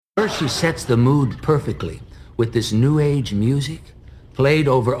First, she sets the mood perfectly with this new age music played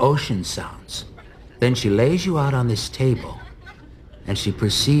over ocean sounds. Then she lays you out on this table and she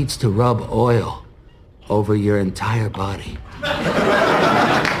proceeds to rub oil over your entire body.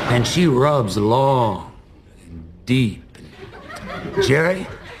 And she rubs long and deep. And Jerry,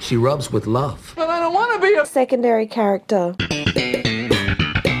 she rubs with love. But I don't want to be a secondary character.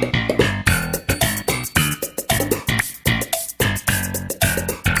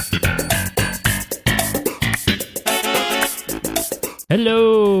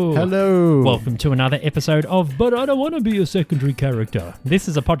 Hello. Hello. Welcome to another episode of But I Don't Want to Be a Secondary Character. This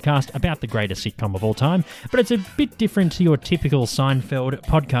is a podcast about the greatest sitcom of all time, but it's a bit different to your typical Seinfeld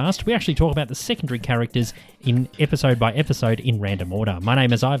podcast. We actually talk about the secondary characters in episode by episode in random order. My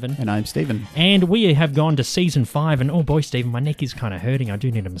name is Ivan. And I'm Stephen. And we have gone to season 5, and oh boy, Stephen, my neck is kind of hurting. I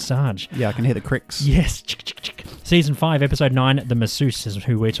do need a massage. Yeah, I can hear the cricks. Yes. Season 5, episode 9, The Masseuse is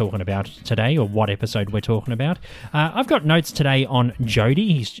who we're talking about today, or what episode we're talking about. I've got notes today on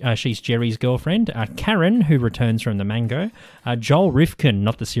Jody, she's Jerry's girlfriend, Karen, who returns from the mango, Joel Rifkin,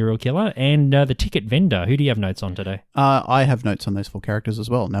 not the serial killer, and the ticket vendor. Who do you have notes on today? I have notes on those 4 characters as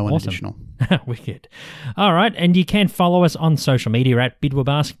well. No one Awesome. additional. Wicked. All right, and you can follow us on social media at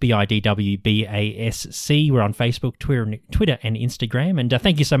Bidwabask, BIDWBASC. We're on Facebook, Twitter, and Instagram. And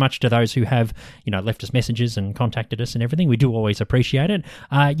thank you so much to those who have, left us messages and contacted us and everything. We do always appreciate it.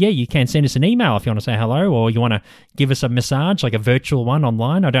 You can send us an email if you want to say hello, or you want to give us a massage, like a virtual one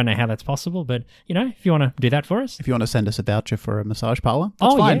online. I don't know how that's possible, but if you want to do that for us. If you want to send us a voucher for a massage parlour,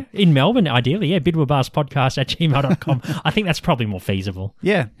 that's fine. Yeah, in Melbourne, ideally, bidwabaskpodcast@gmail.com. I think that's probably more feasible.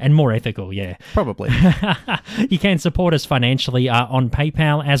 Yeah. And more ethical, yeah. Probably. You can support us financially on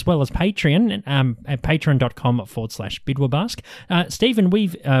PayPal as well as Patreon at patreon.com/bidwabask. Stephen,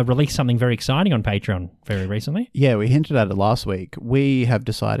 we've released something very exciting on Patreon very recently. Yeah, we hinted at it last week. We have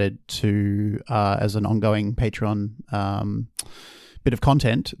decided to, as an ongoing Patreon bit of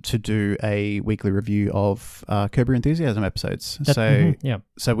content, to do a weekly review of Curb Your Enthusiasm episodes. So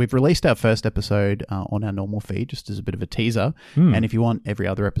we've released our first episode on our normal feed, just as a bit of a teaser. And if you want every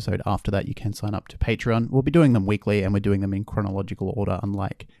other episode after that, you can sign up to Patreon. We'll be doing them weekly, and we're doing them in chronological order,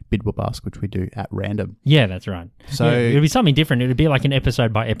 unlike Bidwabask, which we do at random. Yeah, that's right. So it'll be something different. It'll be like an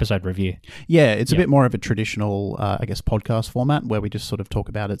episode by episode review. Yeah, it's a bit more of a traditional, podcast format where we just sort of talk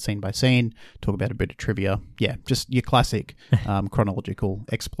about it scene by scene, talk about a bit of trivia. Yeah, just your classic chronological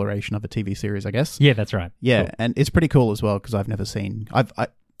exploration of a TV series, I guess. Yeah, that's right. Yeah, cool. And it's pretty cool as well because I've never seen...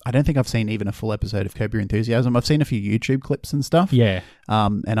 I don't think I've seen even a full episode of Curb Your Enthusiasm. I've seen a few YouTube clips and stuff. Yeah.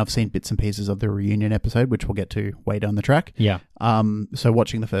 And I've seen bits and pieces of the reunion episode, which we'll get to way down the track. Yeah. So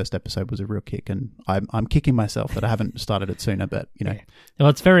watching the first episode was a real kick, and I'm kicking myself that I haven't started it sooner, but, Yeah. Well,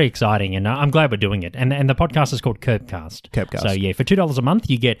 it's very exciting, and I'm glad we're doing it. And the podcast is called Curbcast. Curbcast. So, yeah, for $2 a month,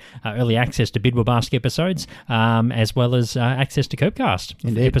 you get early access to Bidwabask episodes, as well as access to Curbcast.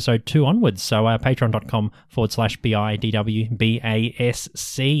 Indeed. Episode 2 onwards. So,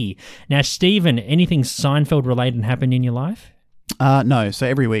 patreon.com/BIDWBASC. Now, Stephen, anything Seinfeld related happened in your life? No. So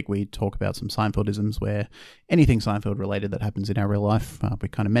every week we talk about some Seinfeldisms, where anything Seinfeld related that happens in our real life, we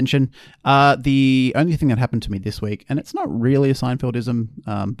kind of mention. The only thing that happened to me this week, and it's not really a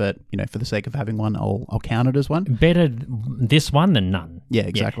Seinfeldism, but for the sake of having one, I'll count it as one. Better this one than none. Yeah,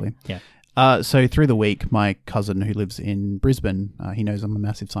 exactly. Yeah. So through the week, my cousin who lives in Brisbane, he knows I'm a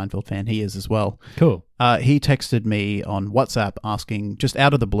massive Seinfeld fan. He is as well. Cool. He texted me on WhatsApp asking, just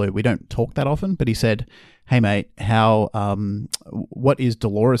out of the blue, we don't talk that often, but he said, "Hey mate, what is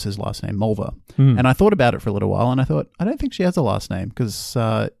Dolores' last name, Mulver?" And I thought about it for a little while, and I thought, I don't think she has a last name because,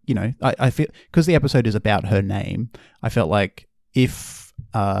 I feel, because the episode is about her name, I felt like if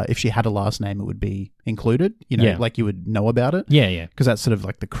she had a last name, it would be included, like you would know about it. Yeah. Because that's sort of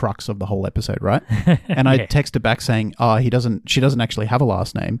like the crux of the whole episode, right? And I texted back saying, she doesn't actually have a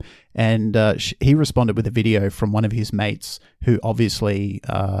last name. And he responded with a video from one of his mates who obviously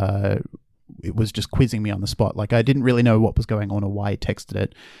it was just quizzing me on the spot. Like, I didn't really know what was going on or why he texted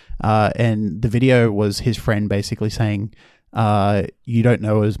it. And the video was his friend basically saying, you don't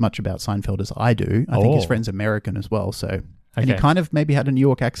know as much about Seinfeld as I do. I think his friend's American as well, so... And he kind of maybe had a New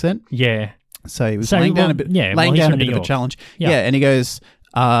York accent. Yeah. So he was laying down a bit of a challenge. Yeah, and he goes,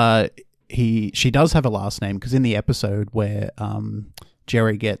 she does have a last name, because in the episode where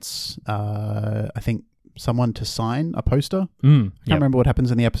Jerry gets, I think, someone to sign a poster. Can't remember what happens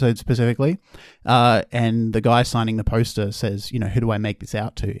in the episode specifically. And the guy signing the poster says, who do I make this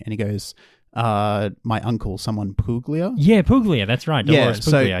out to? And he goes, my uncle, someone Puglia. Yeah, Puglia, that's right. Dolores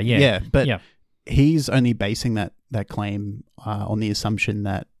Puglia, he's only basing that claim on the assumption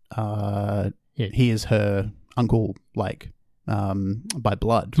that he is her uncle, like by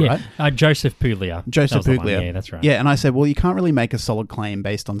blood, Yeah, right? Joseph Puglia. Joseph That was the one. Puglia. Yeah, that's right. Yeah, and I said, well, you can't really make a solid claim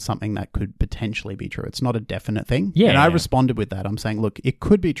based on something that could potentially be true. It's not a definite thing. Yeah. And I responded with that. I'm saying, look, it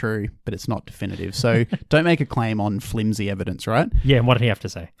could be true, but it's not definitive. So don't make a claim on flimsy evidence, right? Yeah, and what did he have to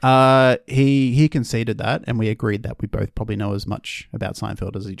say? He conceded that, and we agreed that we both probably know as much about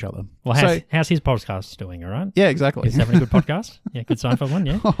Seinfeld as each other. Well, how's his podcast doing, all right? Yeah, exactly. He's having a good podcast? Yeah, good Seinfeld one,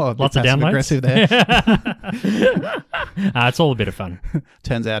 yeah? Oh, Lots of downloads? aggressive there. It's all a bit of fun.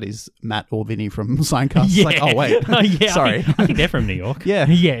 Turns out he's Matt or Vinny from Signcast. It's like, oh, wait. Yeah, Sorry. I think they're from New York. Yeah.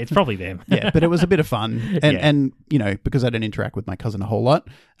 Yeah, it's probably them. Yeah, but it was a bit of fun. And, Yeah. and you know, because I don't interact with my cousin a whole lot,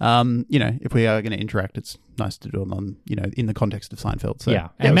 you know, if we are going to interact, it's nice to do it on, you know, in the context of Seinfeld. So, Yeah,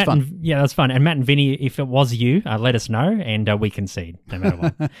 it and was Matt fun. that's fun. And Matt and Vinny, if it was you, let us know, and we concede no matter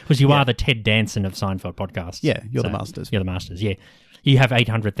what, because you are the Ted Danson of Seinfeld podcasts. Yeah, you're the masters. You're the masters. Yeah, you have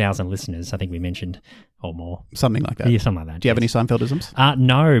 800,000 listeners. I think we mentioned, or more. Something like that. Yeah, something like that. Do you have any Seinfeldisms?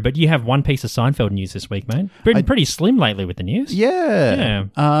 No, but you have one piece of Seinfeld news this week, mate. Been pretty slim lately with the news. Yeah.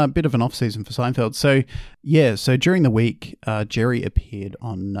 A bit of an off-season for Seinfeld. So during the week, Jerry appeared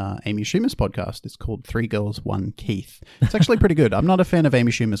on Amy Schumer's podcast. It's called 3 Girls, 1 Keith. It's actually pretty good. I'm not a fan of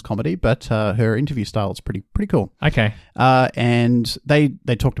Amy Schumer's comedy, but her interview style is pretty cool. Okay. And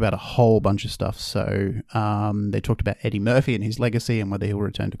they talked about a whole bunch of stuff. So they talked about Eddie Murphy and his legacy and whether he'll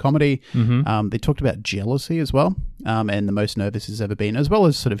return to comedy. Mm-hmm. They talked about jealousy as well, and the most nervous he's ever been, as well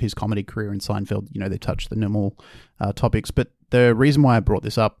as sort of his comedy career in Seinfeld. You know, they touched the normal topics. But the reason why I brought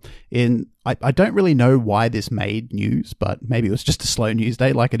this up, I don't really know why this made news, but maybe it was just a slow news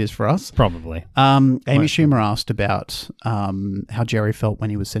day like it is for us. Probably. Amy Schumer asked about how Jerry felt when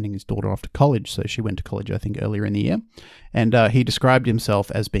he was sending his daughter off to college. So she went to college, I think, earlier in the year. And he described himself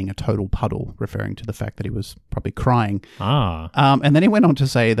as being a total puddle, referring to the fact that he was probably crying. And then he went on to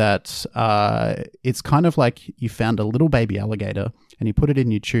say that it's kind of like you found a little baby alligator and you put it in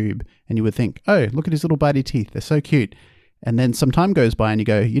your tube and you would think, oh, look at his little bitey teeth. They're so cute. And then some time goes by and you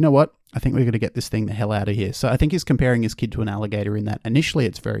go, you know what? I think we're going to get this thing the hell out of here. So I think he's comparing his kid to an alligator in that initially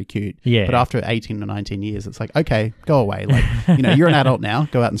it's very cute. Yeah. But after 18 or 19 years, it's like, okay, go away. Like, you know, you're an adult now.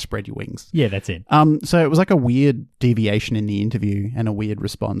 Go out and spread your wings. Yeah, that's it. So it was like a weird deviation in the interview and a weird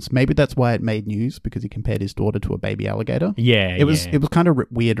response. Maybe that's why it made news, because he compared his daughter to a baby alligator. Yeah, It was kind of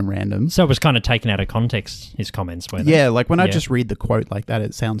weird and random. So it was kind of taken out of context, his comments, were they? Yeah, like when I just read the quote like that,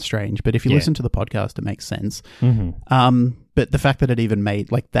 it sounds strange. But if you listen to the podcast, it makes sense. Mm-hmm. But the fact that it even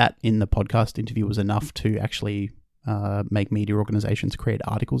made like that in the podcast interview was enough to actually make media organizations create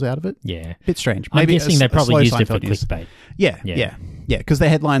articles out of it. Yeah. Bit strange. I'm guessing they probably used it for Seinfeld news. clickbait. Yeah. Because their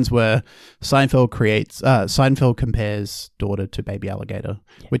headlines were Seinfeld compares daughter to baby alligator,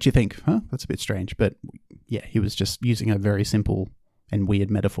 which you think, that's a bit strange. But yeah, he was just using a very simple and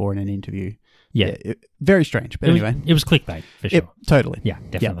weird metaphor in an interview. Yeah, very strange. But anyway. It was clickbait, for sure. Totally. Yeah,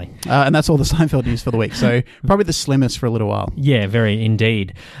 definitely. And that's all the Seinfeld news for the week. So probably the slimmest for a little while. Yeah, very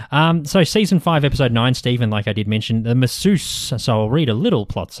indeed. So season 5, episode 9, Stephen, like I did mention, the masseuse. So I'll read a little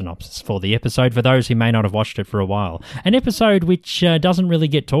plot synopsis for the episode for those who may not have watched it for a while. An episode which doesn't really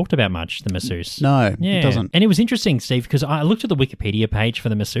get talked about much, the masseuse. No, it doesn't. And it was interesting, Steve, because I looked at the Wikipedia page for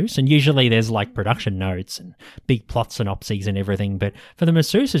the masseuse, and usually there's like production notes and big plot synopses and everything, but for the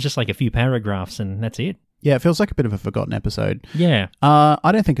masseuse, it's just like a few paragraphs and that's it. Yeah, it feels like a bit of a forgotten episode. Yeah.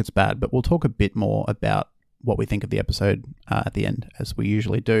 I don't think it's bad, but we'll talk a bit more about what we think of the episode at the end, as we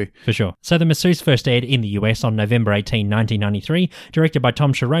usually do. For sure. So The Masseuse first aired in the US on November 18, 1993, directed by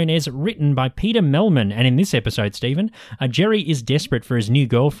Tom Sharones, written by Peter Melman. And in this episode, Stephen, Jerry is desperate for his new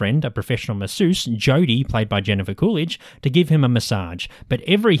girlfriend, a professional masseuse, Jodie, played by Jennifer Coolidge, to give him a massage. But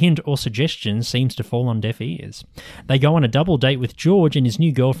every hint or suggestion seems to fall on deaf ears. They go on a double date with George and his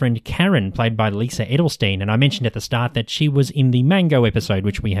new girlfriend, Karen, played by Lisa Edelstein. And I mentioned at the start that she was in the Mango episode,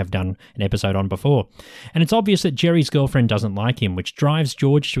 which we have done an episode on before. And it's obvious that Jerry's girlfriend doesn't like him, which drives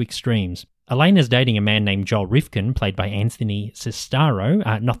George to extremes. Elena's dating a man named Joel Rifkin, played by Anthony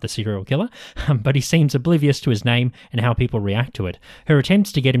Sestaro, not the serial killer, but he seems oblivious to his name and how people react to it. Her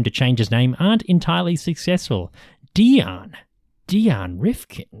attempts to get him to change his name aren't entirely successful. Dion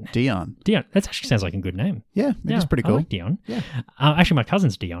Rifkin. Dion. That actually sounds like a good name. Yeah, it's pretty cool. I like Dion. Yeah. Actually, my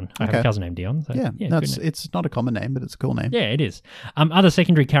cousin's Dion. I have a cousin named Dion. So it's not a common name, but it's a cool name. Yeah, it is. Other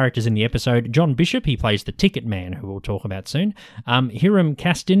secondary characters in the episode, John Bishop, he plays the ticket man, who we'll talk about soon. Hiram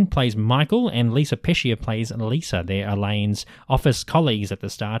Kastin plays Michael, and Lisa Pescia plays Lisa. They're Elaine's office colleagues at the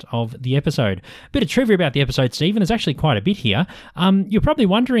start of the episode. Bit of trivia about the episode, Stephen. There's actually quite a bit here. You're probably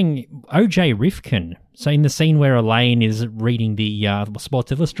wondering, O.J. Rifkin. So in the scene where Elaine is reading the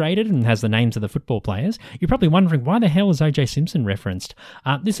Sports Illustrated and has the names of the football players, you're probably wondering, why the hell is O.J. Simpson referenced?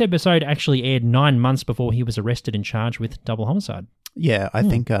 This episode actually aired 9 months before he was arrested and charged with double homicide. Yeah, I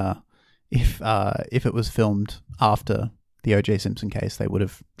think if it was filmed after the O.J. Simpson case, they would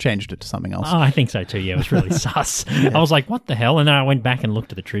have changed it to something else. Oh, I think so too, yeah. It was really sus. I was like, what the hell? And then I went back and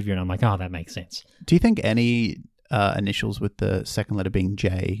looked at the trivia and I'm like, oh, that makes sense. Do you think any initials with the second letter being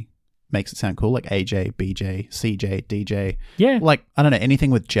J makes it sound cool? Like AJ, BJ, CJ, DJ? Yeah. Like, I don't know, anything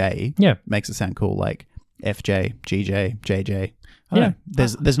with J Yeah. makes it sound cool, like FJ, GJ, JJ. I don't know.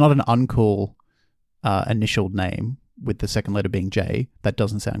 There's not an uncool initialed name with the second letter being J that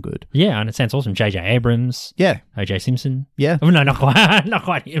doesn't sound good. Yeah, and it sounds awesome. J.J. Abrams. Yeah. O.J. Simpson. Yeah. Oh, no, not quite, not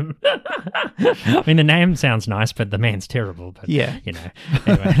quite him. I mean, the name sounds nice, but the man's terrible. But, Yeah. you know,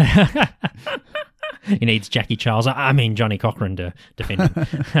 anyway. He needs Johnny Cochran to defend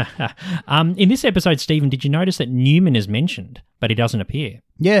him. In this episode, Stephen, did you notice that Newman is mentioned, but he doesn't appear?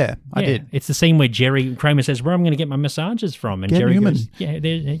 Yeah, I did. It's the scene where Kramer says, where am I going to get my massages from? And Get Jerry Newman.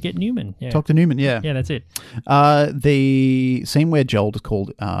 goes, get Newman. Yeah. Talk to Newman, yeah. Yeah, that's it. The scene where Joel is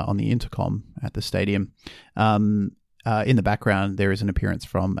called on the intercom at the stadium, in the background, there is an appearance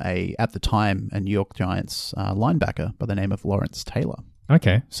from at the time, a New York Giants linebacker by the name of Lawrence Taylor.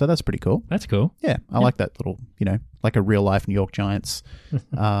 Okay. So that's pretty cool. That's cool. Yeah, I like that little, like a real life New York Giants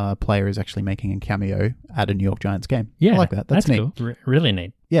player is actually making a cameo at a New York Giants game. Yeah. I like that. That's neat. Cool. Really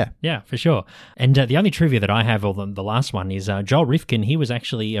neat. Yeah. Yeah, for sure. And the only trivia that I have, or the last one, is Joel Rifkin. He was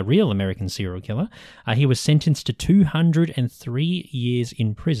actually a real American serial killer. He was sentenced to 203 years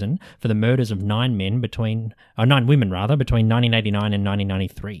in prison for the murders of 9 women between 1989 and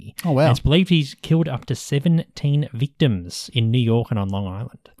 1993. Oh, wow. And it's believed he's killed up to 17 victims in New York and on Long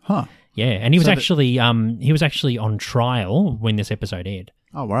Island. Huh. Yeah, and he was actually on trial when this episode aired.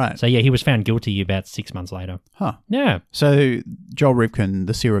 Oh, right. So yeah, he was found guilty about 6 months later. Huh. Yeah. So Joel Rifkin,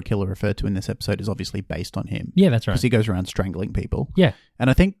 the serial killer referred to in this episode, is obviously based on him. Yeah, that's right. Because he goes around strangling people. Yeah. And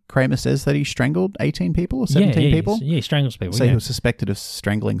I think Kramer says that he strangled 18 people or 17 people. Yeah, he strangles people. So he was suspected of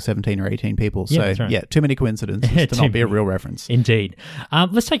strangling 17 or 18 people. Yeah, So, that's right. yeah, too many coincidences to not be a real reference. Indeed.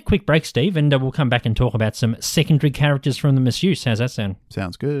 Let's take a quick break, Steve, and we'll come back and talk about some secondary characters from the Masseuse. How's that sound?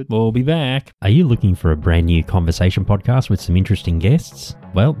 Sounds good. We'll be back. Are you looking for a brand new conversation podcast with some interesting guests?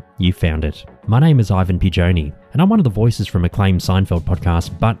 Well, you found it. My name is Ivan Pigioni, and I'm one of the voices from acclaimed Seinfeld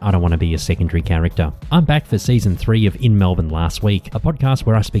podcast, but I don't want to be a secondary character. I'm back for Season 3 of In Melbourne Last Week, a podcast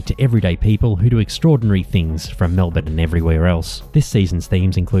where I speak to everyday people who do extraordinary things from Melbourne and everywhere else. This season's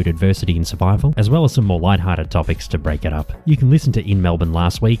themes include adversity and survival, as well as some more lighthearted topics to break it up. You can listen to In Melbourne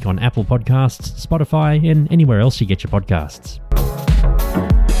Last Week on Apple Podcasts, Spotify, and anywhere else you get your podcasts.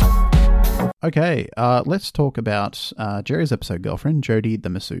 Okay, let's talk about Jerry's episode girlfriend, Jodie the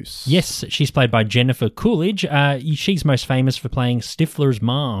masseuse. Yes, she's played by Jennifer Coolidge. She's most famous for playing Stifler's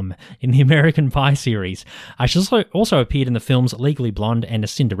mom in the American Pie series. She's also appeared in the films Legally Blonde and A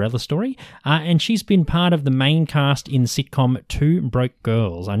Cinderella Story, and she's been part of the main cast in the sitcom Two Broke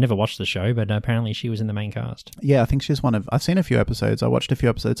Girls. I never watched the show, but apparently she was in the main cast. Yeah, I think she's I've seen a few episodes. I watched a few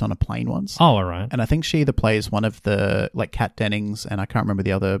episodes on a plane once. Oh, all right. And I think she either plays one of the, like, Kat Dennings, and I can't remember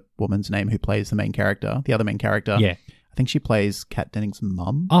the other woman's name who plays the main character, the other main character. Yeah. I think she plays Kat Dennings'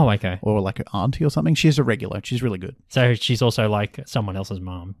 mum. Oh, okay. Or like her auntie or something. She's a regular. She's really good. So she's also like someone else's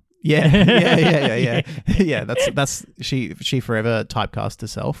mom. Yeah. Yeah, that's she forever typecast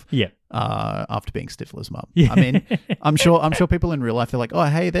herself. Yeah. After being Stifler's mum. Yeah. I mean, I'm sure people in real life, they're like, oh,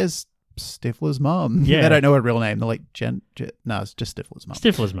 hey, there's Stifler's mum. Yeah. They don't know her real name. They're like, no, it's just Stifler's mum.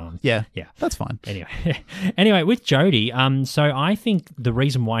 Stifler's mom. Yeah. Yeah. That's fine. Anyway, with Jodie, so I think the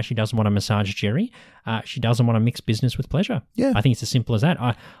reason why she doesn't want to massage Jerry, she doesn't want to mix business with pleasure. Yeah. I think it's as simple as that.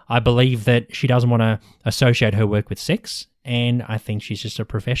 I believe that she doesn't want to associate her work with sex, and I think she's just a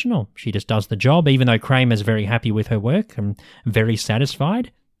professional. She just does the job, even though Kramer's very happy with her work and very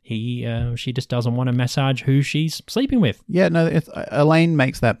satisfied. She just doesn't want to massage who she's sleeping with. Yeah, no, Elaine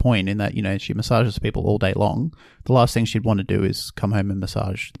makes that point in that, she massages people all day long. The last thing she'd want to do is come home and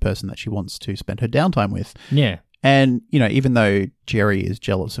massage the person that she wants to spend her downtime with. Yeah. And, even though Jerry is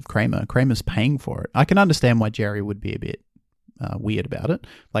jealous of Kramer's paying for it. I can understand why Jerry would be a bit weird about it.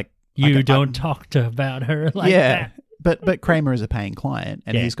 Like, don't talk about her like that. But Kramer is a paying client,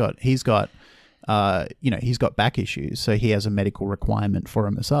 and Yeah. he's got back issues, so he has a medical requirement for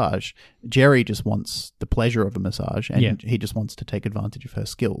a massage. Jerry just wants the pleasure of a massage, and he just wants to take advantage of her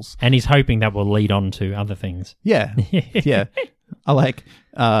skills. And he's hoping that will lead on to other things. Yeah, yeah. I like,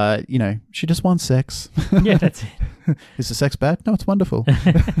 she just wants sex. Yeah, that's it. Is the sex bad? No, it's wonderful.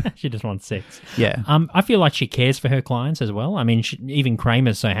 She just wants sex. Yeah. I feel like she cares for her clients as well. I mean, even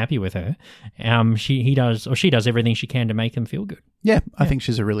Kramer's so happy with her. She does everything she can to make them feel good. Yeah, I think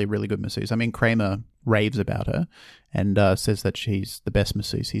she's a really, really good masseuse. I mean, Kramer raves about her and says that she's the best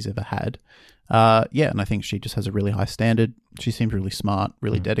masseuse he's ever had. And I think she just has a really high standard. She seems really smart,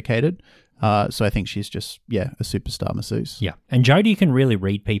 really dedicated. So I think she's just, a superstar masseuse. Yeah. And Jodie can really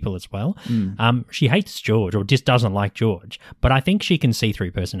read people as well. She hates George or just doesn't like George, but I think she can see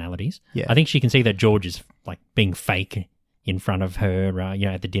through personalities. Yeah. I think she can see that George is like being fake in front of her,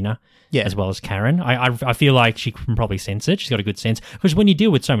 at the dinner, as well as Karen. I feel like she can probably sense it. She's got a good sense. Because when you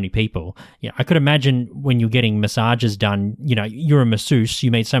deal with so many people, I could imagine when you're getting massages done, you're a masseuse,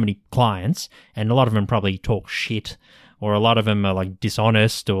 you meet so many clients, and a lot of them probably talk shit, or a lot of them are like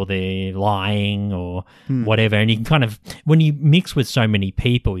dishonest, or they're lying, or whatever. And you can kind of, when you mix with so many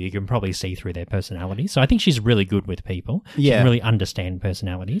people, you can probably see through their personalities. So I think she's really good with people. She can really understand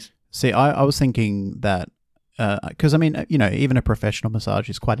personalities. See, I was thinking that, because, I mean, even a professional massage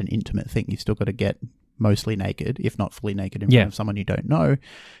is quite an intimate thing. You've still got to get mostly naked, if not fully naked, in front of someone you don't know.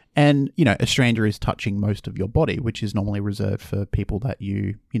 And, a stranger is touching most of your body, which is normally reserved for people that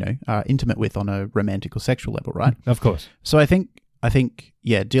you are intimate with on a romantic or sexual level, right? Of course. So I think,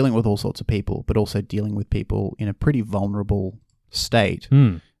 dealing with all sorts of people, but also dealing with people in a pretty vulnerable state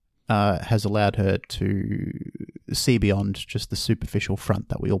has allowed her to see beyond just the superficial front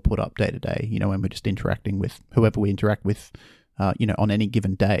that we all put up day to day, when we're just interacting with whoever we interact with, on any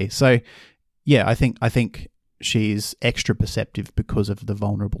given day. So, I think she's extra perceptive because of the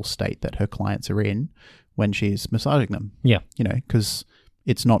vulnerable state that her clients are in when she's massaging them. Yeah. Because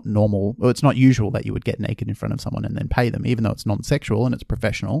it's not normal, or it's not usual that you would get naked in front of someone and then pay them, even though it's non-sexual and it's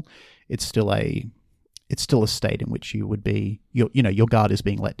professional. It's still a state in which you would be, your guard is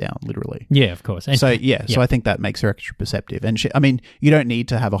being let down, literally. Yeah, of course. And so I think that makes her extra perceptive. And you don't need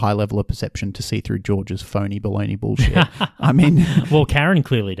to have a high level of perception to see through George's phony baloney bullshit. Well, Karen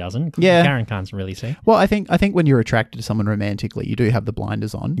clearly doesn't. Yeah. Karen can't really see. Well, I think when you're attracted to someone romantically, you do have the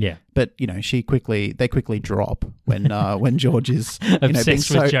blinders on. Yeah. But they quickly drop when George is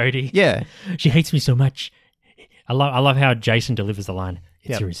obsessed with Jodie. Yeah. She hates me so much. I love how Jason delivers the line.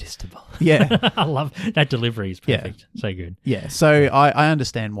 It's irresistible. Yeah. I love that delivery is perfect. Yeah. So good. Yeah. So I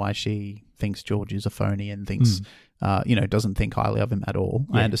understand why she thinks George is a phony and thinks, doesn't think highly of him at all.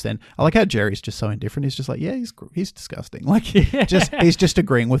 Yeah. I understand. I like how Jerry's just so indifferent. He's just like, yeah, he's disgusting. Like, he's just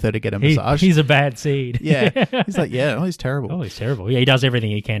agreeing with her to get a massage. He's a bad seed. Yeah. He's like, he's terrible. Oh, he's terrible. Yeah, he does everything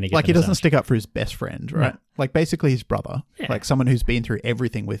he can to get like, he massage. Doesn't stick up for his best friend, right? No. Like, basically his brother. Yeah. Like, someone who's been through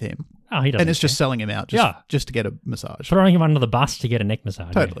everything with him. Oh, he doesn't. And it's just selling him out just to get a massage. Throwing him under the bus to get a neck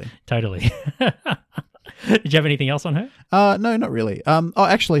massage. Totally. Yeah. Totally. Did you have anything else on her? No, not really.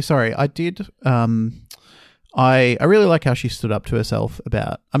 Actually, sorry. I did. I really like how she stood up to herself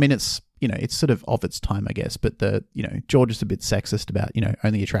about, it's sort of its time, I guess, but George is a bit sexist about,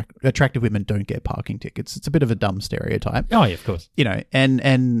 only attractive women don't get parking tickets. It's a bit of a dumb stereotype. Oh, yeah, of course. And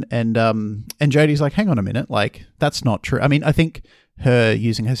Jodie's like, hang on a minute, like, that's not true. I think her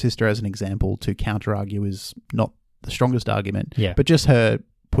using her sister as an example to counter-argue is not the strongest argument, but just her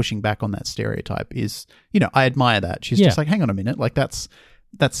pushing back on that stereotype is, I admire that. She's just like, hang on a minute, like, that's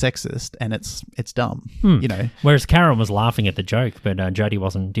sexist and it's dumb, Whereas Karen was laughing at the joke, but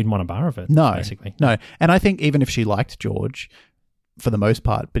Jodie didn't want a bar of it. No, basically. No. And I think even if she liked George for the most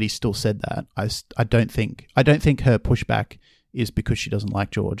part, but he still said that, I don't think her pushback is because she doesn't like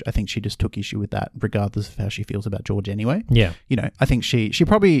George. I think she just took issue with that, regardless of how she feels about George anyway. Yeah. I think she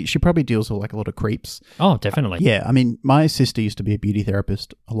probably deals with like a lot of creeps. Oh, definitely. Yeah. My sister used to be a beauty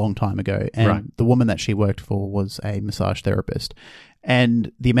therapist a long time ago, and the woman that she worked for was a massage therapist.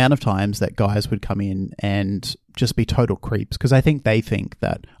 And the amount of times that guys would come in and just be total creeps, because I think they think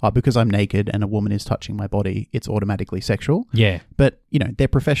that, because I'm naked and a woman is touching my body, it's automatically sexual. Yeah. But, they're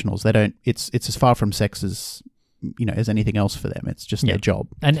professionals. They don't, it's as far from sex as anything else for them. It's just their job.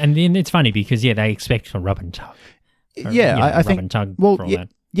 And then it's funny because, they expect a rub and tug. I think, rub and tug well, for all that.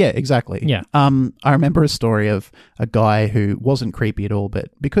 Yeah, exactly. Yeah. I remember a story of a guy who wasn't creepy at all, but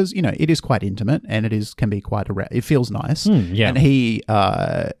because, it is quite intimate and can be quite it feels nice. And he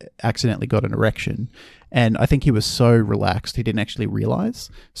accidentally got an erection. And I think he was so relaxed he didn't actually realize.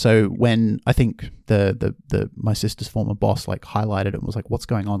 So when I think my sister's former boss like highlighted it and was like, "What's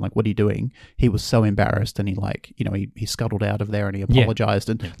going on? Like, what are you doing?" He was so embarrassed and he scuttled out of there and he apologized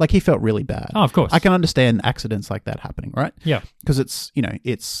and like he felt really bad. Oh, of course. I can understand accidents like that happening, right? Yeah, because it's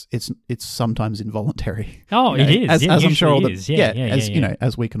sometimes involuntary. Oh, it is. As I'm sure all as we can all attest to, right?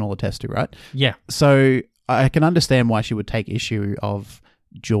 as we can all attest to, right? Yeah. So I can understand why she would take issue of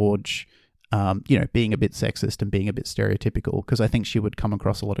George, being a bit sexist and being a bit stereotypical, because I think she would come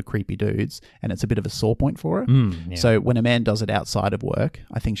across a lot of creepy dudes, and it's a bit of a sore point for her. So when a man does it outside of work,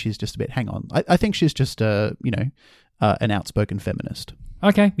 I think she's just a bit, hang on. I think she's just an outspoken feminist.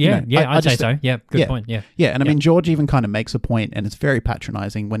 Okay, I'd say so. Yeah, good point. Yeah, and I mean, George even kind of makes a point, and it's very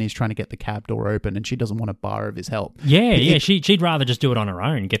patronising when he's trying to get the cab door open, and she doesn't want a bar of his help. She'd rather just do it on her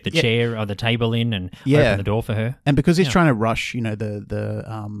own, get the chair or the table in, and open the door for her. And because he's trying to rush,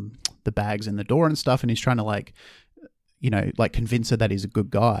 the bags in the door and stuff, and he's trying to convince her that he's a good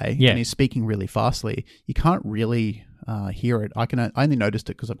guy, and he's speaking really fastly. You can't really hear it. I only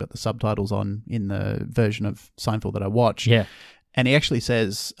noticed it because I've got the subtitles on in the version of Seinfeld that I watch. Yeah. And he actually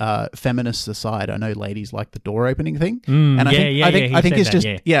says, feminists aside, I know ladies like the door opening thing. I think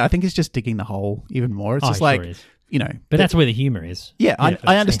he's just digging the hole even more. It's just But that's where the humor is. Yeah,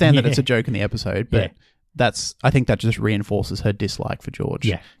 I understand that it's a joke in the episode, but I think that just reinforces her dislike for George.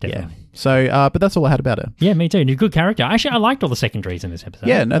 Yeah, definitely. Yeah. So, but that's all I had about her. Yeah, me too. And a good character. Actually, I liked all the secondaries in this episode.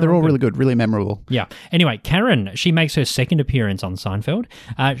 Yeah, no, they're all really good, really memorable. Yeah. Anyway, Karen, she makes her second appearance on Seinfeld.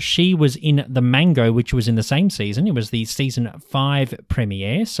 She was in The Mango, which was in the same season. It was the season 5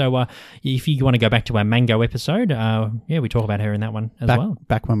 premiere. So if you want to go back to our Mango episode, we talk about her in that one as well.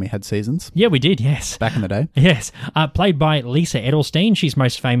 Back when we had seasons. Yeah, we did, yes. Back in the day. Yes. Played by Lisa Edelstein. She's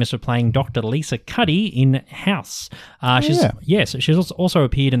most famous for playing Dr. Lisa Cuddy in House. She's also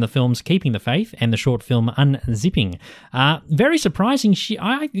appeared in the films Keeping the Faith and the short film Unzipping. Very surprising,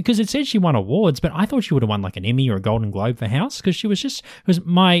 because it said she won awards, but I thought she would have won like an Emmy or a Golden Globe for House, because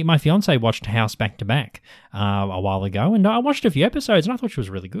my fiance watched House back to back a while ago, and I watched a few episodes and I thought she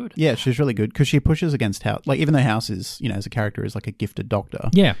was really good. Yeah, she's really good because she pushes against House. Like, even though House is, as a character, is like a gifted doctor.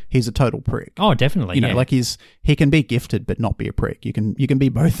 Yeah, he's a total prick. Oh, definitely. He can be gifted but not be a prick. You can be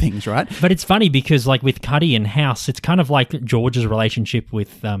both things, right? But it's funny because like with Cuddy and House, it's kind of like George's relationship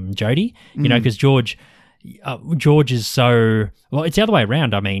with Jodie. Because George is so... Well, it's the other way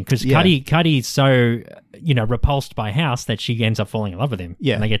around, I mean, because Cuddy's so, repulsed by House that she ends up falling in love with him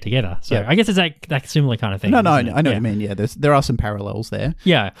and they get together. So I guess it's that similar kind of thing. No, I know what you mean. Yeah, there are some parallels there.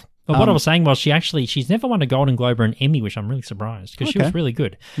 Yeah. But what I was saying was she's never won a Golden Globe or an Emmy, which I'm really surprised because she was really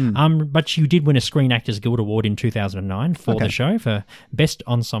good. But she did win a Screen Actors Guild Award in 2009 for the show for Best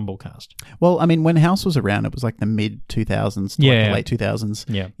Ensemble Cast. Well, I mean, when House was around, it was like the mid-2000s to like the late 2000s.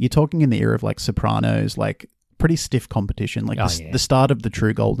 Yeah. You're talking in the era of like Sopranos, like pretty stiff competition, like the start of the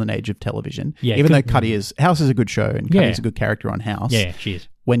true golden age of television. Yeah, even though House is a good show and Cuddy's a good character on House. Yeah, she is.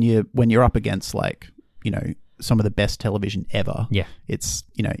 When you're up against like, some of the best television ever. Yeah. It's,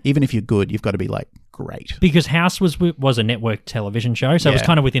 even if you're good, you've got to be like great. Because House was a network television show, so it was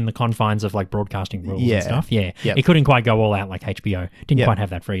kind of within the confines of like broadcasting rules and stuff. Yeah. Yep. It couldn't quite go all out like HBO. Didn't quite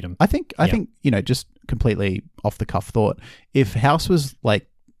have that freedom. I think, just completely off the cuff thought, if House was like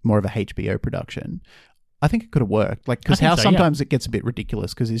more of a HBO production, I think it could have worked. Like, because House sometimes it gets a bit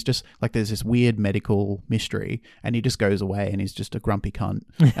ridiculous because he's just like, there's this weird medical mystery and he just goes away and he's just a grumpy cunt.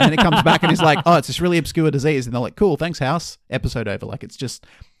 And then he comes back and he's like, oh, it's this really obscure disease. And they're like, cool, thanks, House. Episode over. Like, it's just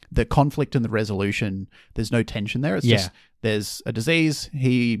the conflict and the resolution. There's no tension there. It's just, there's a disease.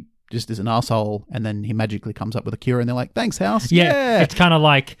 He just is an asshole, and then he magically comes up with a cure, and they're like, thanks, House. Yeah. It's kind of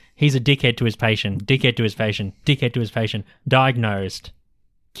like he's a dickhead to his patient, dickhead to his patient, dickhead to his patient, diagnosed,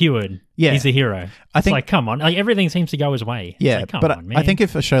 cured. Yeah. He's a hero. I think, like, come on. Like, everything seems to go his way. Yeah, like, come but on, man. I think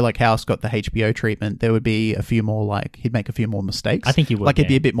if a show like House got the HBO treatment, there would be a few more, like, he'd make a few more mistakes. I think he would, like, he'd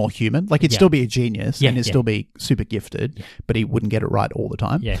be a bit more human. Like, he'd still be a genius, and he'd still be super gifted, but he wouldn't get it right all the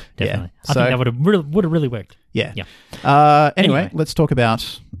time. Yeah, definitely. I think that would have really worked. Yeah. Anyway, let's talk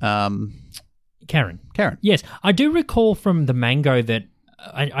about... Karen. Karen. Yes. I do recall from The Mango that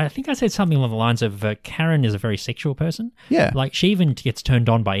I think I said something along the lines of Karen is a very sexual person. Yeah. Like, she even gets turned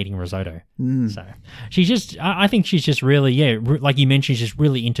on by eating risotto. So she's just, I think she's just really, like you mentioned, she's just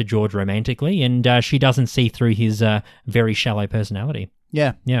really into George romantically, and she doesn't see through his very shallow personality.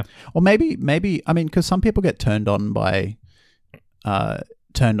 Yeah. Yeah. Or maybe, I mean, because some people get turned on by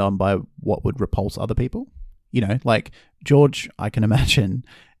what would repulse other people. Like George, I can imagine,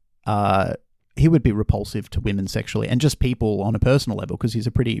 he would be repulsive to women sexually and just people on a personal level because he's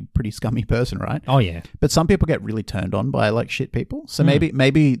a pretty scummy person, right? Oh, yeah. But some people get really turned on by like shit people. So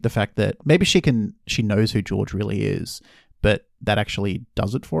maybe the fact that maybe she knows who George really is, but that actually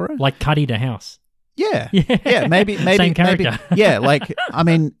does it for her. Like Cuddy to House. Yeah. Maybe same character. Like, I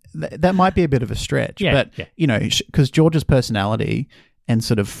mean, that might be a bit of a stretch, but because George's personality and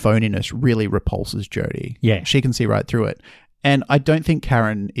sort of phoniness really repulses Jodie. Yeah. She can see right through it. And I don't think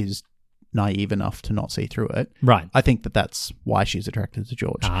Karen is naive enough to not see through it. Right. I think that that's why she's attracted to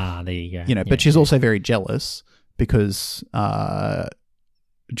George. Ah, there you go. You know, but she's also very jealous because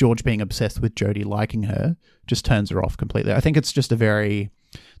George being obsessed with Jodie liking her just turns her off completely. I think it's just a very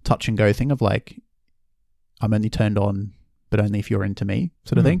touch and go thing of like, I'm only turned on, but only if you're into me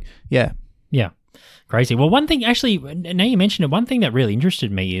sort of thing. Yeah. Yeah. Crazy. Well, one thing, actually, now you mention it, one thing that really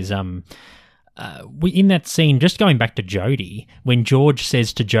interested me is in that scene, just going back to Jodie, when George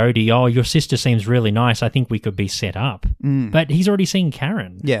says to Jodie, "Oh, your sister seems really nice. I think we could be set up." But he's already seen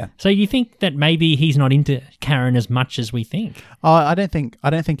Karen. Yeah. So you think that maybe he's not into Karen as much as we think? I don't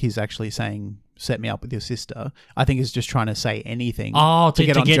think he's actually saying set me up with your sister. I think he's just trying to say anything. To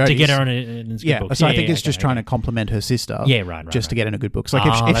get her on a good yeah. book. So I think it's just trying to compliment her sister. Yeah, right. Just to get in a good book. So like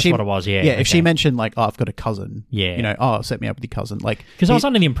if that's she, what it was. Yeah. if she mentioned like, "Oh, I've got a cousin." Yeah. You know, "Oh, set me up with your cousin." Like, because I was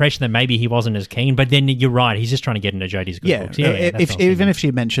under the impression that maybe he wasn't as keen, but then you're right. He's just trying to get into Jodie's good books. Yeah. If she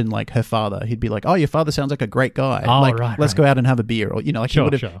mentioned like her father, he'd be like, "Oh, your father sounds like a great guy. Oh, like, right. Let's go out and have a beer." Or you know, like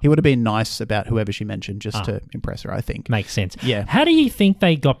Sure. he would have been nice about whoever she mentioned just to impress her. I think makes sense. Yeah. How do you think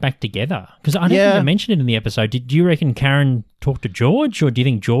they got back together? Because I don't think I mentioned it in the episode. Do you reckon Karen talked to George, or do you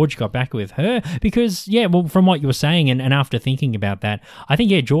think George got back with her? Because, from what you were saying and after thinking about that, I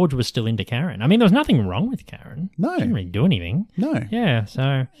think, George was still into Karen. I mean, there was nothing wrong with Karen. No. She didn't really do anything. No. Yeah,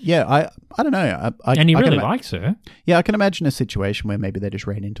 so... Yeah, I don't know. And he really likes her. Yeah, I can imagine a situation where maybe they just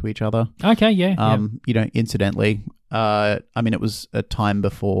ran into each other. Okay, yeah. You know, incidentally. I mean, it was a time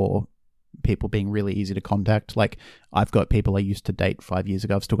before people being really easy to contact. Like, I've got people I used to date 5 years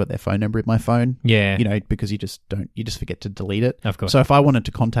ago. I've still got their phone number in my phone. Yeah. You know, because you just forget to delete it. Of course. So if I wanted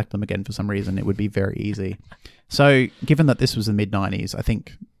to contact them again for some reason, it would be very easy. So given that this was the mid-90s, I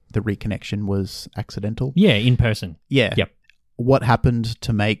think the reconnection was accidental. Yeah, in person. Yeah. Yep. What happened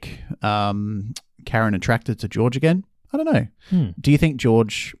to make Karen attracted to George again? I don't know. Do you think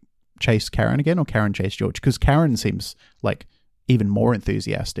George chased Karen again, or Karen chased George? Because Karen seems like even more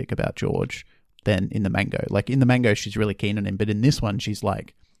enthusiastic about George than in the Mango. Like, in the Mango, she's really keen on him, but in this one, she's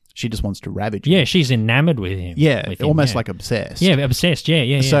like, she just wants to ravage him. Yeah, she's enamored with him. Yeah, almost like obsessed. Yeah, obsessed.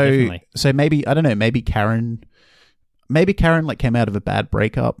 Yeah, so, definitely. So maybe, I don't know, maybe Karen like came out of a bad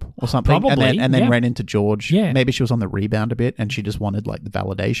breakup or something. Probably, and then ran into George. Yeah. Maybe she was on the rebound a bit and she just wanted like the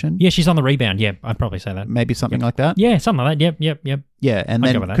validation. Yeah, she's on the rebound. Yeah, I'd probably say that. Maybe something like that. Yeah, something like that. Yep. Yeah, and I'd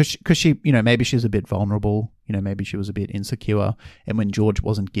then go with that. because she, you know, maybe she's a bit vulnerable, you know, maybe she was a bit insecure, and when George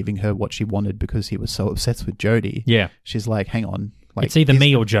wasn't giving her what she wanted because he was so obsessed with Jodie, Yeah. she's like, hang on, like, It's either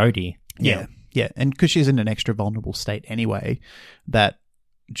me or Jodie. yeah, and because she's in an extra vulnerable state anyway, that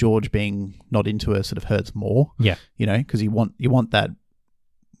George being not into her sort of hurts more. Yeah. You know, because you want that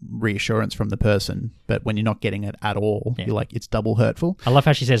reassurance from the person, but when you're not getting it at all, you're like, it's double hurtful. I love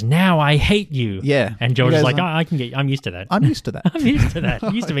how she says, "Now I hate you." Yeah. And George is You like, guys I'm used to that. I'm used to that. I'm used to that.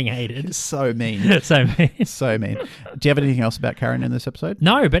 I'm used to being hated. It's so mean. So So mean. Do you have anything else about Karen in this episode?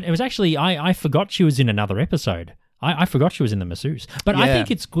 no, but it was actually I forgot she was in another episode. I forgot she was in the masseuse. But I Yeah.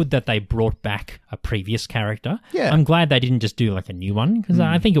 think it's good that they brought back a previous character. Yeah. I'm glad they didn't just do like a new one, because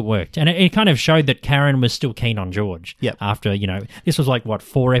I think it worked. And it kind of showed that Karen was still keen on George. Yep. After, this was like,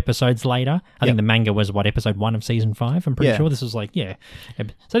 4 episodes later? I think the manga was, episode 1 of season 5? I'm pretty Yeah. sure. This was like,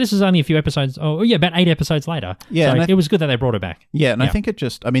 So this was only a few episodes, about 8 episodes later. Yeah, So and it was good that they brought her back. Yeah, and I Yeah. think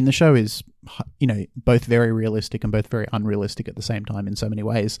the show is, both very realistic and both very unrealistic at the same time in so many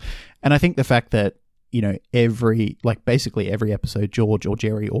ways. And I think the fact that, basically every episode, George or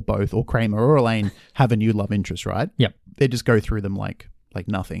Jerry or both or Kramer or Elaine have a new love interest, right? Yep. They just go through them like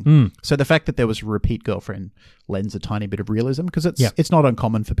nothing. So the fact that there was a repeat girlfriend lends a tiny bit of realism, because it's not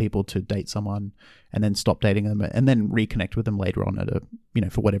uncommon for people to date someone and then stop dating them and then reconnect with them later on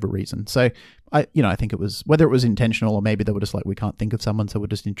for whatever reason. So I think it was, whether it was intentional or maybe they were just like, we can't think of someone, so we'll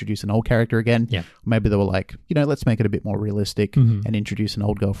just introduce an old character again. Yeah. Maybe they were like, let's make it a bit more realistic and introduce an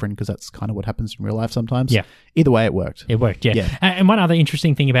old girlfriend, because that's kind of what happens in real life sometimes. Yeah. Either way, it worked. It worked, yeah. And one other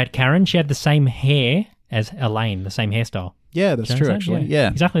interesting thing about Karen, she had the same hair as Elaine, the same hairstyle. Yeah, that's true, actually. Yeah.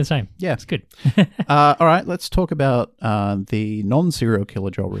 Exactly the same. Yeah. It's good. All right, let's talk about the non-serial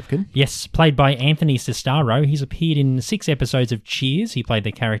killer Joel Rifkin. Yes, played by Anthony Sestaro. He's appeared in 6 episodes of Cheers. He played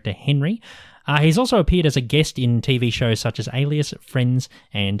the character Henry. He's also appeared as a guest in TV shows such as Alias, Friends,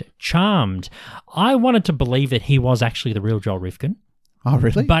 and Charmed. I wanted to believe that he was actually the real Joel Rifkin. Oh,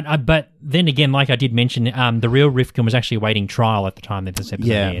 really? But then again, like I did mention, the real Rifkin was actually awaiting trial at the time that this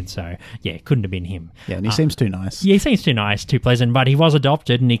episode aired. So, it couldn't have been him. Yeah, and he seems too nice. Yeah, he seems too nice, too pleasant, but he was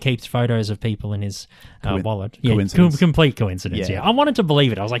adopted and he keeps photos of people in his wallet. Yeah, coincidence. Complete coincidence, yeah. I wanted to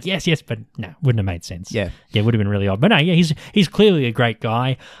believe it. I was like, yes, but no, wouldn't have made sense. Yeah. Yeah, it would have been really odd. But no, yeah, he's clearly a great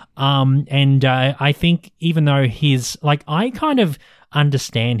guy. And I think even though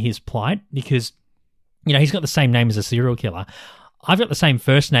understand his plight because, you know, he's got the same name as a serial killer. I've got the same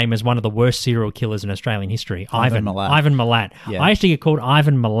first name as one of the worst serial killers in Australian history, Ivan Milat. Ivan Milat. Yeah. I actually get called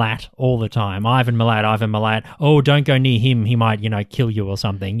Ivan Milat all the time. Ivan Milat, Ivan Milat. Oh, don't go near him. He might, you know, kill you or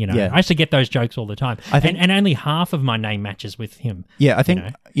something. You know, Yeah. I used to get those jokes all the time. I think- and only half of my name matches with him. Yeah, I think,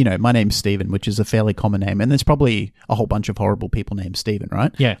 you know, my name's Stephen, which is a fairly common name, and there's probably a whole bunch of horrible people named Stephen,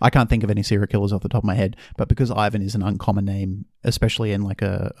 right? Yeah. I can't think of any serial killers off the top of my head, but because Ivan is an uncommon name, especially in like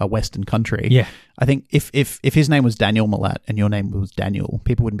a Western country, Yeah. I think if his name was Daniel Milat and your name was Daniel,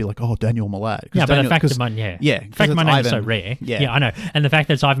 people wouldn't be like, oh, Daniel Milat. Yeah, but the fact that the fact my name is so rare. Yeah. I know. And the fact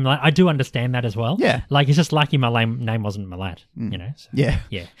that it's Ivan Milat, I do understand that as well. Yeah. Like, it's just lucky my name wasn't Milat, you know? So, Yeah.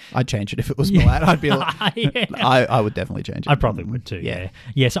 Yeah. I'd change it if it was Milat. I'd be like, Yeah. I would definitely change it. I probably would too. Yeah.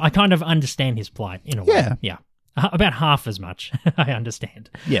 Yeah. So I kind of understand his plight in a way. Yeah. Yeah. About half as much, I understand.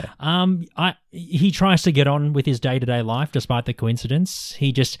 Yeah. He tries to get on with his day-to-day life despite the coincidence.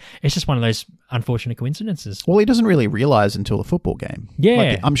 It's just one of those unfortunate coincidences. Well, he doesn't really realize until the football game. Yeah.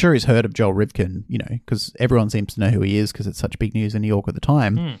 Like, I'm sure he's heard of Joel Rivkin, you know, because everyone seems to know who he is because it's such big news in New York at the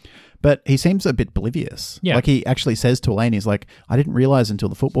time. But he seems a bit oblivious. Yeah. Like, he actually says to Elaine, he's like, I didn't realize until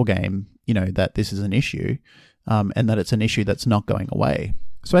the football game, you know, that this is an issue and that it's an issue that's not going away.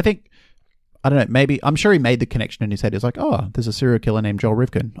 So I think, I don't know, maybe, I'm sure he made the connection in his head. He's like, oh, there's a serial killer named Joel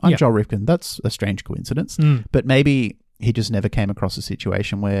Rivkin. I'm Joel Rivkin. That's a strange coincidence. But maybe he just never came across a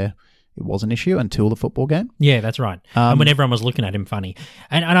situation where it was an issue until the football game. Yeah, that's right. And when everyone was looking at him funny.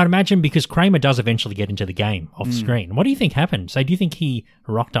 And I'd imagine because Kramer does eventually get into the game off screen. What do you think happened? So do you think he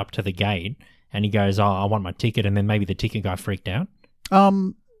rocked up to the gate and he goes, oh, I want my ticket, and then maybe the ticket guy freaked out?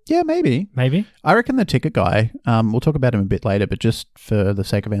 Yeah, maybe. Maybe? I reckon the ticket guy, we'll talk about him a bit later, but just for the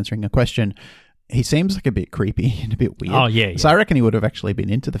sake of answering a question, he seems like a bit creepy and a bit weird. Oh, yeah. So I reckon he would have actually been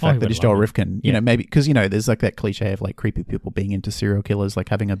into the he fact that would he's have Joel loved Rivkin. You Yeah. know, maybe because, you know, there's like that cliche of like creepy people being into serial killers, like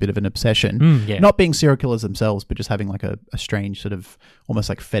having a bit of an obsession. Yeah. Not being serial killers themselves, but just having like a strange sort of almost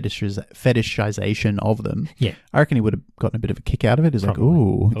like fetishization of them. Yeah. I reckon he would have gotten a bit of a kick out of it. He's Probably. like,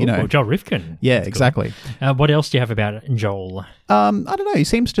 ooh, you know. Joel Rivkin. Yeah, That's cool. exactly. What else do you have about Joel? I don't know. He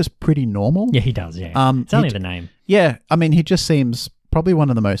seems just pretty normal. Yeah, he does, yeah. It's only the name. Yeah, I mean, he just seems probably one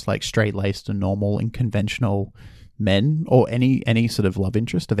of the most like straight-laced and normal and conventional men, or any sort of love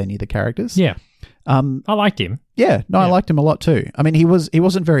interest of any of the characters. Yeah. I liked him. Yeah, no, I liked him a lot too. I mean, he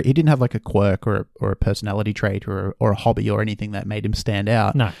didn't have like a quirk or a personality trait or a hobby or anything that made him stand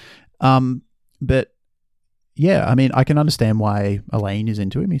out. No. But yeah, I mean, I can understand why Elaine is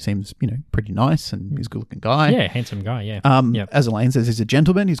into him. He seems, you know, pretty nice and he's a good-looking guy. Yeah, handsome guy, yeah. Yep. As Elaine says, he's a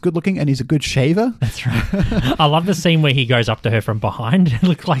gentleman, he's good-looking, and he's a good shaver. That's right. I love the scene where he goes up to her from behind. It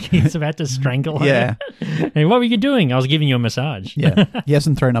looked like he's about to strangle her. Yeah. And what were you doing? I was giving you a massage. Yeah. He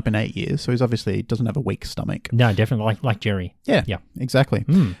hasn't thrown up in 8 years, so he's obviously doesn't have a weak stomach. No, definitely like Jerry. Yeah. Yeah. Exactly.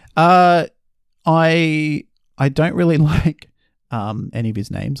 I don't really like any of his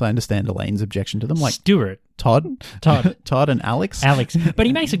names. I understand Elaine's objection to them, like Stuart. Todd, and Alex. But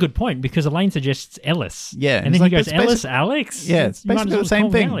he makes a good point because Elaine suggests Ellis. Yeah. And then He's he like, goes, "It's Ellis, Alex? Yeah, it's You might as basically well the same call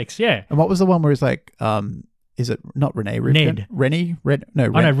him thing. Alex, yeah. And what was the one where he's like, is it not Renee Rivkin? Ned. Remy?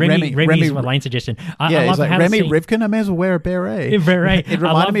 Remy is what Elaine suggested. I Yeah, love he's like, how Remy the scene- Rivkin, I may as well wear a beret. Yeah, beret. It I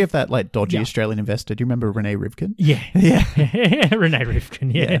reminded love- me of that like dodgy Yeah. Australian investor. Do you remember Renee Rivkin? Yeah. Yeah. Renee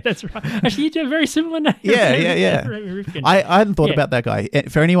Rivkin. Yeah, Yeah. that's right. Actually, you do a very similar name. Yeah. Renee Rivkin. I hadn't thought Yeah. about that guy.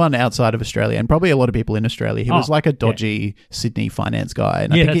 For anyone outside of Australia, and probably a lot of people in Australia, he was like a dodgy Sydney finance guy.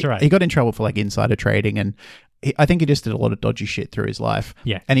 And I Yeah, think that's right. he got in trouble for like insider trading, and I think he just did a lot of dodgy shit through his life.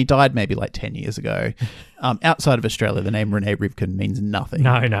 Yeah. And he died maybe like 10 years ago. Outside of Australia, the name Renee Rivkin means nothing.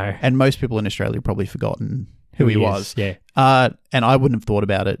 No. And most people in Australia have probably forgotten who he is, was. Yeah. And I wouldn't have thought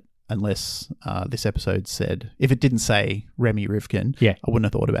about it unless this episode said, if it didn't say Remy Rivkin, Yeah. I wouldn't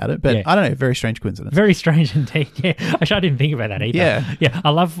have thought about it. But Yeah. I don't know, very strange coincidence. Very strange indeed. Yeah, actually, I didn't think about that either. Yeah. yeah.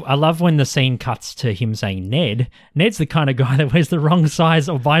 I love when the scene cuts to him saying Ned. Ned's the kind of guy that wears the wrong size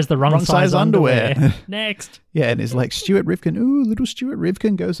or buys the wrong size underwear. Next. Yeah, and it's like Stuart Rivkin. Ooh, little Stuart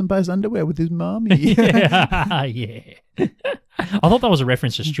Rivkin goes and buys underwear with his mommy. Yeah. I thought that was a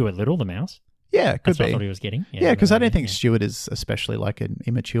reference to Stuart Little, the mouse. Yeah, could That's what I be. thought he was getting. Yeah, because I don't think yeah. Stuart is especially like an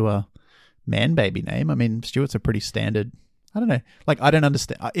immature man baby name. I mean, Stuart's a pretty standard. I don't know. Like, I don't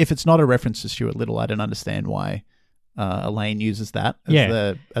understand. If it's not a reference to Stuart Little, I don't understand why Elaine uses that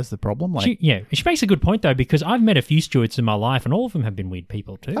as the problem. Like, she makes a good point though, because I've met a few Stuarts in my life, and all of them have been weird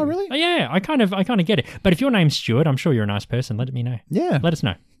people too. Oh, really? Yeah, I kind of get it. But if your name's Stuart, I'm sure you're a nice person. Let me know. Yeah. Let us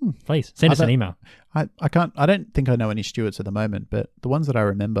know, please. Send us an email. I don't think I know any Stewarts at the moment, but the ones that I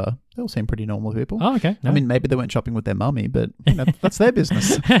remember, they all seem pretty normal people. Oh, okay. No. I mean, maybe they went shopping with their mummy, but that's their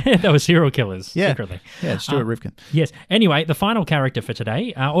business. They were serial killers, Yeah. secretly. Yeah, Stuart Rivkin. Yes. Anyway, the final character for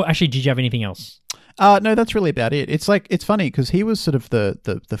today. Or actually, did you have anything else? No, that's really about it. It's funny because he was sort of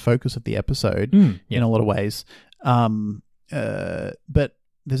the focus of the episode in a lot of ways. But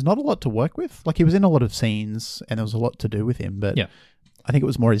there's not a lot to work with. Like, he was in a lot of scenes and there was a lot to do with him, but I think it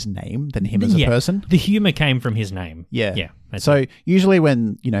was more his name than him as a person. The humor came from his name. Yeah. Yeah. So usually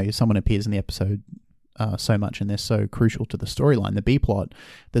when, someone appears in the episode so much and they're so crucial to the storyline, the B plot,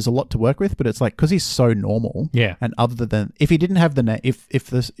 there's a lot to work with, but it's like, because he's so normal. Yeah. And other than, if he didn't have the name, if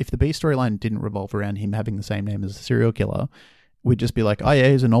the B storyline didn't revolve around him having the same name as a serial killer, we'd just be like, oh yeah,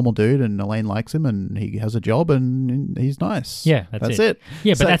 he's a normal dude and Elaine likes him and he has a job and he's nice. Yeah, that's it.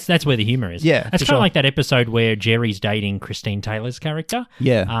 Yeah, but that's where the humor is. Yeah, it's kind of like that episode where Jerry's dating Christine Taylor's character.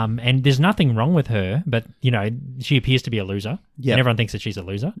 Yeah. And there's nothing wrong with her, but she appears to be a loser. Yeah. And everyone thinks that she's a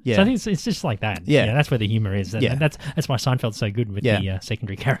loser. Yeah. So I think it's just like that. Yeah. That's where the humor is. Yeah. That's why Seinfeld's so good with the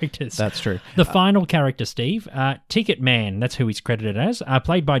secondary characters. That's true. The final character, Steve, Ticket Man, that's who he's credited as,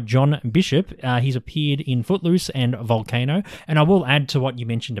 played by John Bishop. He's appeared in Footloose and Volcano. And I will add to what you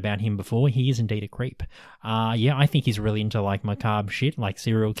mentioned about him before, he is indeed a creep. I think he's really into like macabre shit, like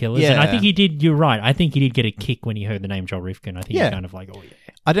serial killers. Yeah. And I think you're right, I think he did get a kick when he heard the name Joel Rifkin. I think he's kind of like, oh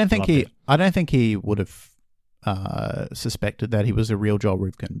yeah. I don't think he would have suspected that he was a real Joel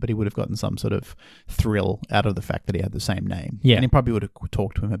Rivkin, but he would have gotten some sort of thrill out of the fact that he had the same name. Yeah. And he probably would have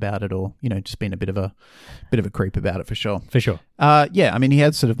talked to him about it or, just been a bit of a creep about it for sure. For sure. I mean, he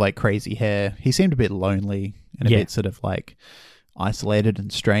had sort of like crazy hair. He seemed a bit lonely and a bit sort of like isolated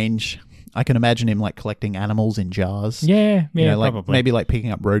and strange. I can imagine him like collecting animals in jars. Yeah, like probably. maybe like picking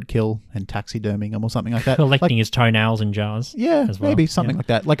up roadkill and taxiderming them or something like that. Collecting his toenails in jars. Yeah, as well. Maybe something like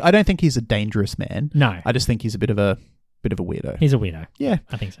that. Like, I don't think he's a dangerous man. No. I just think he's a bit of a weirdo. He's a weirdo. Yeah.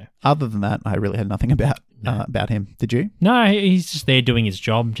 I think so. Other than that, I really had nothing about him. Did you? No, he's just there doing his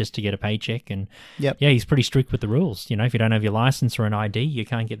job just to get a paycheck. And he's pretty strict with the rules. If you don't have your license or an ID, you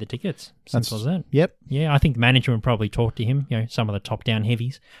can't get the tickets. Simple as that. Yep. Yeah, I think management probably talked to him. Some of the top-down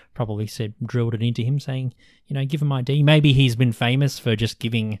heavies probably drilled it into him saying, give him ID. Maybe he's been famous for just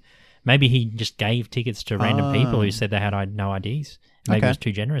giving... Maybe he just gave tickets to random people who said they had no IDs. Maybe it was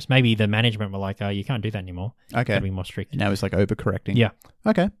too generous. Maybe the management were like, "Oh, you can't do that anymore. Okay, gotta be more strict." Now he's like overcorrecting. Yeah.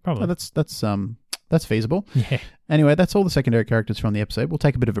 Okay. Probably. Oh, that's feasible. Yeah. Anyway, that's all the secondary characters from the episode. We'll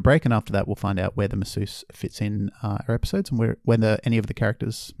take a bit of a break, and after that, we'll find out where the masseuse fits in our episodes and whether any of the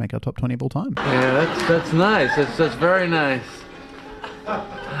characters make our top 20 of all time. Yeah, that's nice. That's very nice.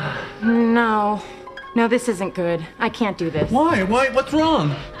 No, this isn't good. I can't do this. Why? What's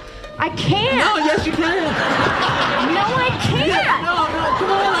wrong? I can't. No, yes you can. No, I can't. No,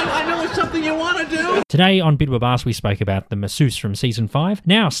 come on. I know it's something you want to do. Today on Bidwa Bars, we spoke about the masseuse from season 5.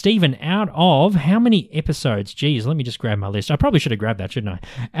 Now, Stephen, out of how many episodes? Geez, let me just grab my list. I probably should have grabbed that, shouldn't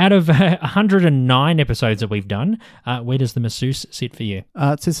I? Out of 109 episodes that we've done, where does the masseuse sit for you?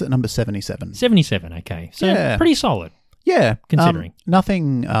 It sits at number 77. 77, okay. So pretty solid. Yeah. Considering.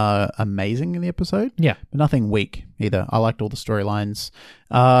 Nothing amazing in the episode. Yeah. But nothing weak either. I liked all the storylines.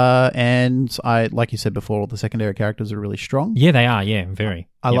 And I, like you said before, all the secondary characters are really strong. Yeah, they are. Yeah, very.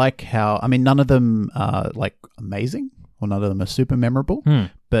 I like how, none of them are like amazing or none of them are super memorable.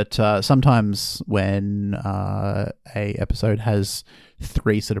 But sometimes when a episode has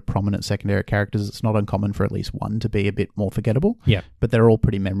 3 sort of prominent secondary characters, it's not uncommon for at least one to be a bit more forgettable. Yeah. But they're all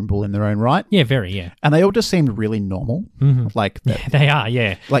pretty memorable in their own right. Yeah, very, yeah. And they all just seemed really normal. Mm-hmm. Like they are,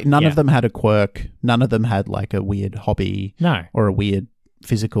 yeah. Like none of them had a quirk. None of them had like a weird hobby. No. Or a weird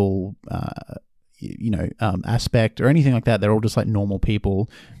physical aspect or anything like that. They're all just like normal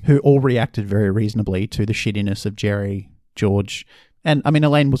people who all reacted very reasonably to the shittiness of Jerry, George, and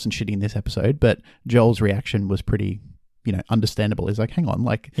Elaine wasn't shitty in this episode, but Joel's reaction was pretty, understandable. He's like, hang on,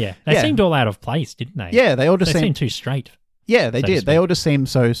 like... Yeah, they seemed all out of place, didn't they? Yeah, they all just seemed too straight. Yeah, they did. They all just seemed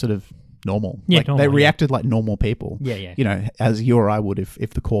so sort of normal. Yeah, like, normal, they reacted like normal people. Yeah. As you or I would if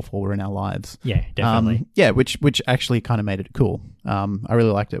the Corfall were in our lives. Yeah, definitely. Which actually kind of made it cool. I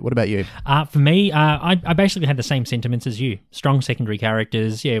really liked it. What about you? For me, I basically had the same sentiments as you. Strong secondary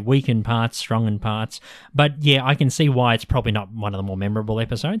characters, weak in parts, strong in parts. But I can see why it's probably not one of the more memorable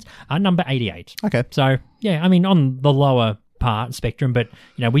episodes. Number 88. Okay. So, on the lower part spectrum, but,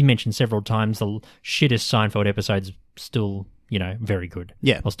 we mentioned several times the shittest Seinfeld episodes still... very good.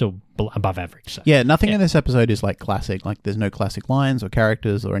 Yeah. Or still above average. So. Yeah, nothing in this episode is like classic. Like there's no classic lines or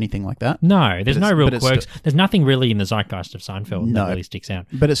characters or anything like that. No, there's no real quirks. Still, there's nothing really in the zeitgeist of Seinfeld that really sticks out.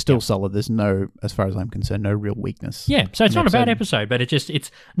 But it's still solid. There's no, as far as I'm concerned, no real weakness. Yeah, so it's not a bad episode, but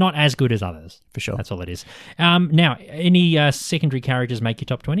it's not as good as others. For sure. That's all it is. Now, any secondary characters make your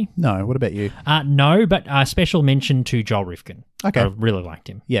top 20? No, what about you? No, but special mention to Joel Rifkin. Okay. I really liked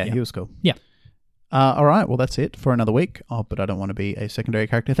him. Yeah, he was cool. Yeah. All right, well, that's it for another week. Oh, but I don't want to be a secondary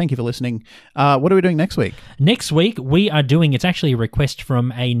character. Thank you for listening. What are we doing next week? Next week, we are doing, it's actually a request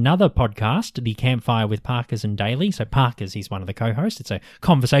from another podcast, The Campfire with Parkers and Daly. So Parkers, he's one of the co-hosts. It's a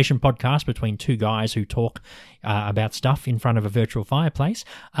conversation podcast between two guys who talk about stuff in front of a virtual fireplace.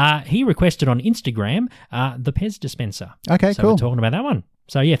 He requested on Instagram the Pez dispenser. Okay, so cool. we're talking about that one.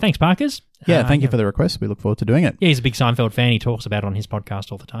 So, yeah, thanks, Parkers. Yeah, thank you for the request. We look forward to doing it. Yeah, he's a big Seinfeld fan. He talks about it on his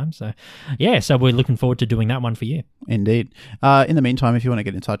podcast all the time. So, yeah, so we're looking forward to doing that one for you. Indeed. In the meantime, if you want to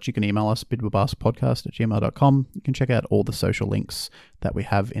get in touch, you can email us, bidwabastpodcast@gmail.com. You can check out all the social links that we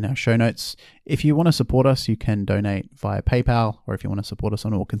have in our show notes. If you want to support us, you can donate via PayPal, or if you want to support us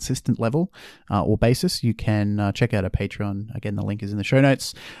on a more consistent level or basis, you can check out our Patreon. Again, the link is in the show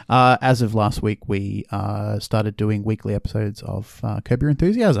notes. As of last week, we started doing weekly episodes of Curb Your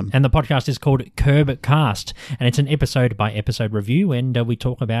Enthusiasm. And the podcast is called Curbcast, and it's an episode-by-episode review, and we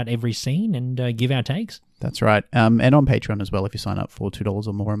talk about every scene and give our takes. That's right. And on Patreon as well, if you sign up for $2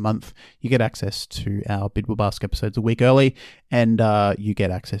 or more a month, you get access to our Bidwabask episodes a week early, and you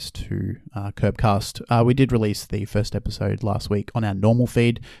get access to Curbcast. We did release the first episode last week on our normal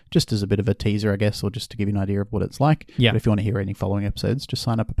feed, just as a bit of a teaser, I guess, or just to give you an idea of what it's like. Yeah. But if you want to hear any following episodes, just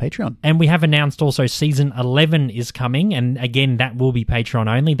sign up at Patreon. And we have announced also Season 11 is coming, and again, that will be Patreon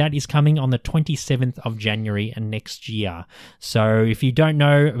only. That is coming on the 27th of January next year. So if you don't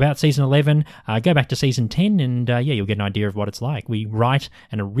know about Season 11, go back to Season 10 and you'll get an idea of what it's like. We write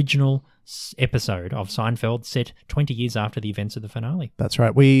an original episode of Seinfeld set 20 years after the events of the finale. That's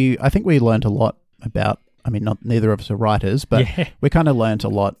right. I think we learned a lot about, neither of us are writers, but we kind of learned a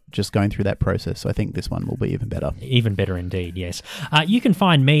lot just going through that process. So I think this one will be even better. Even better indeed, yes. You can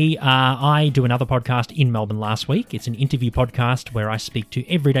find me. I do another podcast in Melbourne last week. It's an interview podcast where I speak to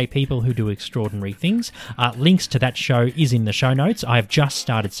everyday people who do extraordinary things. Links to that show is in the show notes. I have just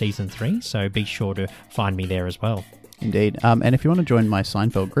started Season 3, so be sure to find me there as well. Indeed. And if you want to join my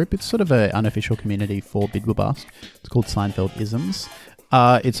Seinfeld group, it's sort of an unofficial community for Bidwabast. It's called Seinfeldisms.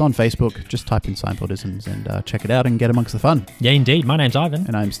 It's on Facebook. Just type in Seinfeldisms and check it out and get amongst the fun. Yeah, indeed. My name's Ivan.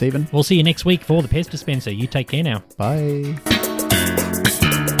 And I'm Stephen. We'll see you next week for the Pez Dispenser. You take care now. Bye.